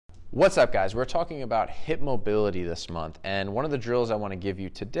What's up, guys? We're talking about hip mobility this month, and one of the drills I want to give you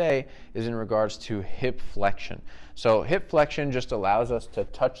today is in regards to hip flexion. So hip flexion just allows us to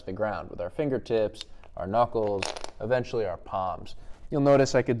touch the ground with our fingertips, our knuckles, eventually our palms. You'll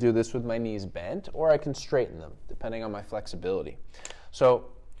notice I could do this with my knees bent, or I can straighten them, depending on my flexibility. So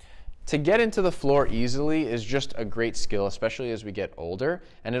to get into the floor easily is just a great skill, especially as we get older,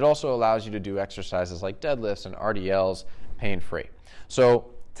 and it also allows you to do exercises like deadlifts and RDLs pain-free. So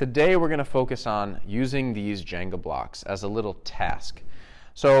today we're going to focus on using these Jenga blocks as a little task.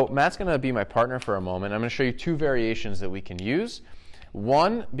 So Matt's going to be my partner for a moment. I'm going to show you two variations that we can use.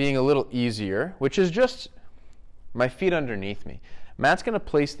 One being a little easier, which is just my feet underneath me. Matt's going to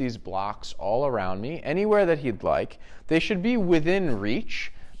place these blocks all around me, anywhere that he'd like. They should be within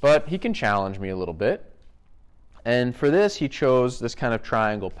reach, but he can challenge me a little bit. And for this, he chose this kind of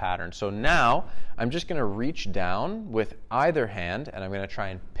triangle pattern. So now I'm just going to reach down with either hand, and I'm going to try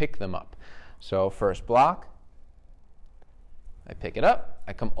and pick them up. So first block, I pick it up.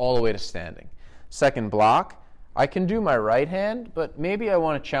 I come all the way to standing. Second block, I can do my right hand, but maybe I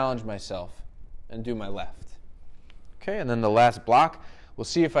want to challenge myself and do my left. Okay, and then the last block, we'll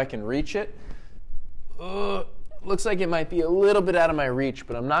see if I can reach it. Looks like it might be a little bit out of my reach,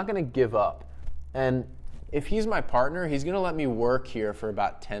 but I'm not going to give up. And if he's my partner, he's going to let me work here for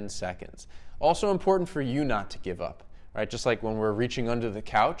about 10 seconds. Also important for you not to give up, right? Just like when we're reaching under the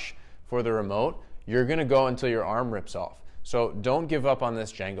couch for the remote, you're going to go until your arm rips off. So don't give up on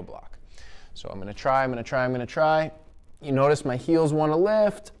this Jenga block. So I'm going to try. You notice my heels want to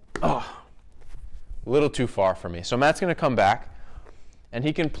lift. Oh, a little too far for me. So Matt's going to come back, and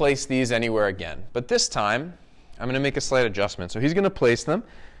he can place these anywhere again. But this time, I'm going to make a slight adjustment. So he's going to place them,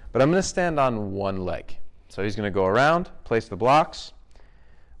 but I'm going to stand on one leg. So he's going to go around, place the blocks.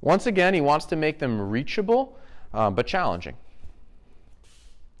 Once again, he wants to make them reachable, but challenging.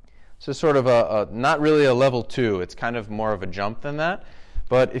 So sort of not really a level 2. It's kind of more of a jump than that.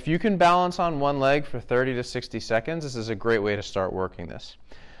 But if you can balance on one leg for 30 to 60 seconds, this is a great way to start working this.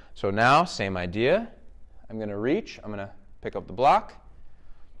 So now, same idea. I'm going to reach. I'm going to pick up the block.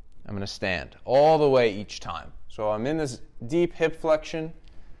 I'm going to stand all the way each time. So I'm in this deep hip flexion.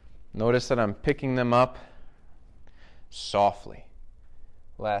 Notice that I'm picking them up softly.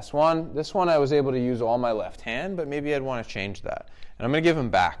 Last one. This one I was able to use all my left hand, but maybe I'd want to change that. And I'm going to give them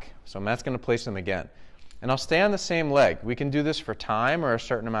back. So Matt's going to place them again. And I'll stay on the same leg. We can do this for time or a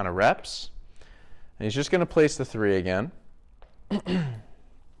certain amount of reps. And he's just going to place the 3 again.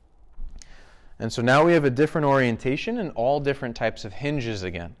 And so now we have a different orientation and all different types of hinges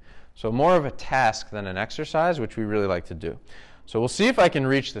again. So more of a task than an exercise, which we really like to do. So we'll see if I can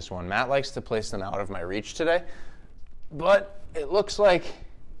reach this one. Matt likes to place them out of my reach today. But it looks like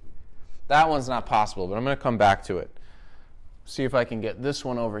that one's not possible, but I'm going to come back to it. See if I can get this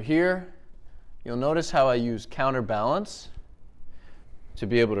one over here. You'll notice how I use counterbalance to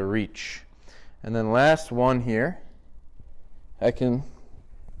be able to reach. And then last one here, I can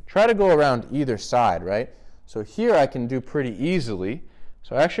try to go around either side, right? So here I can do pretty easily.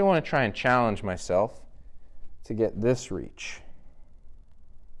 So I actually want to try and challenge myself to get this reach.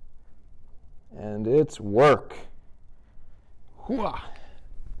 And it's work. Hooah.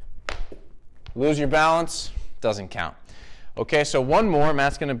 Lose your balance, doesn't count. Okay, so one more.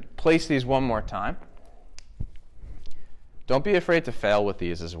 Matt's going to place these one more time. Don't be afraid to fail with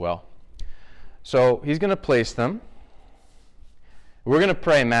these as well. So he's going to place them. We're going to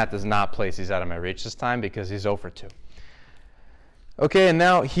pray Matt does not place these out of my reach this time because he's 0 for 2. Okay, and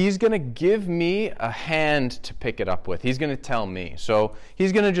now he's going to give me a hand to pick it up with. He's going to tell me. So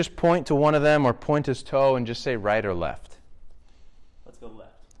he's going to just point to one of them or point his toe and just say right or left. Let's go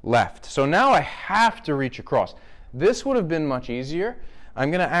left. Left. So now I have to reach across. This would have been much easier.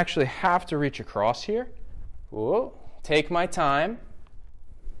 I'm going to actually have to reach across here. Whoa. Take my time.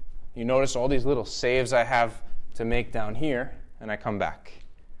 You notice all these little saves I have to make down here, and I come back.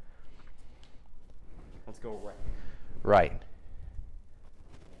 Let's go right. Right.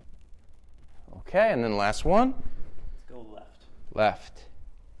 Okay, and then last one. Let's go left. Left.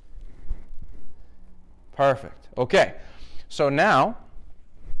 Perfect. Okay, so now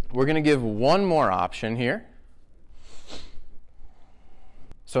we're going to give one more option here.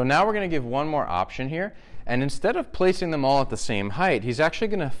 And instead of placing them all at the same height, he's actually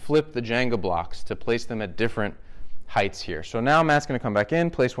going to flip the Jenga blocks to place them at different heights here. So now Matt's going to come back in,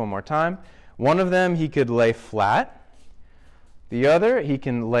 place one more time. One of them he could lay flat. The other he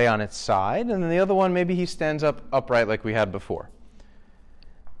can lay on its side. And then the other one, maybe he stands up upright like we had before.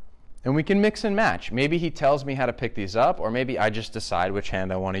 And we can mix and match. Maybe he tells me how to pick these up, or maybe I just decide which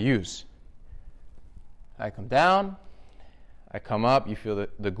hand I want to use. I come down. I come up, you feel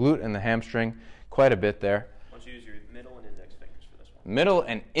the glute and the hamstring quite a bit there. Why don't you use your middle and index fingers for this one? Middle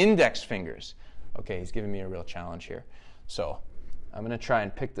and index fingers. Okay, he's giving me a real challenge here. So I'm going to try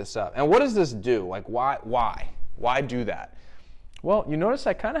and pick this up. And what does this do? Like, why do that? Well, you notice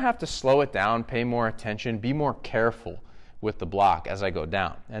I kind of have to slow it down, pay more attention, be more careful with the block as I go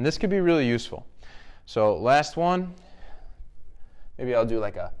down. And this could be really useful. So last one, maybe I'll do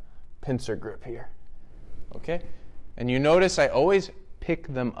like a pincer grip here. Okay? And you notice I always pick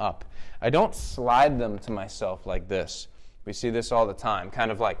them up. I don't slide them to myself like this. We see this all the time,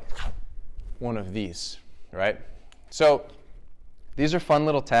 kind of like one of these, right? So these are fun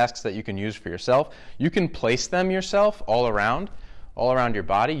little tasks that you can use for yourself. You can place them yourself all around your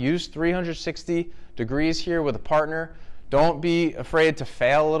body. Use 360 degrees here with a partner. Don't be afraid to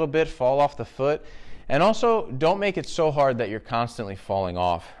fail a little bit, fall off the foot. And also, don't make it so hard that you're constantly falling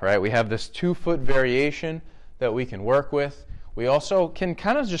off, right? We have this 2-foot variation that we can work with. We also can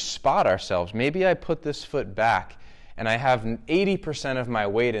kind of just spot ourselves. Maybe I put this foot back and I have 80% of my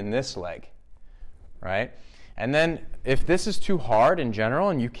weight in this leg, right? And then if this is too hard in general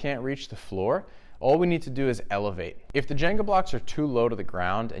and you can't reach the floor, all we need to do is elevate. If the Jenga blocks are too low to the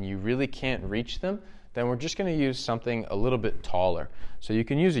ground and you really can't reach them, then we're just going to use something a little bit taller. So you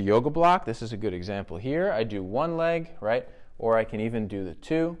can use a yoga block. This is a good example here. I do one leg, right? Or I can even do the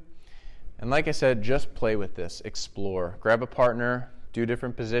two. And like I said, just play with this, explore. Grab a partner, do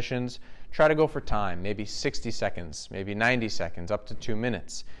different positions. Try to go for time, maybe 60 seconds, maybe 90 seconds, up to 2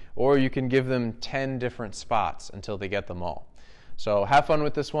 minutes. Or you can give them 10 different spots until they get them all. So have fun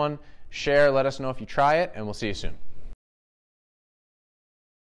with this one. Share, let us know if you try it, and we'll see you soon.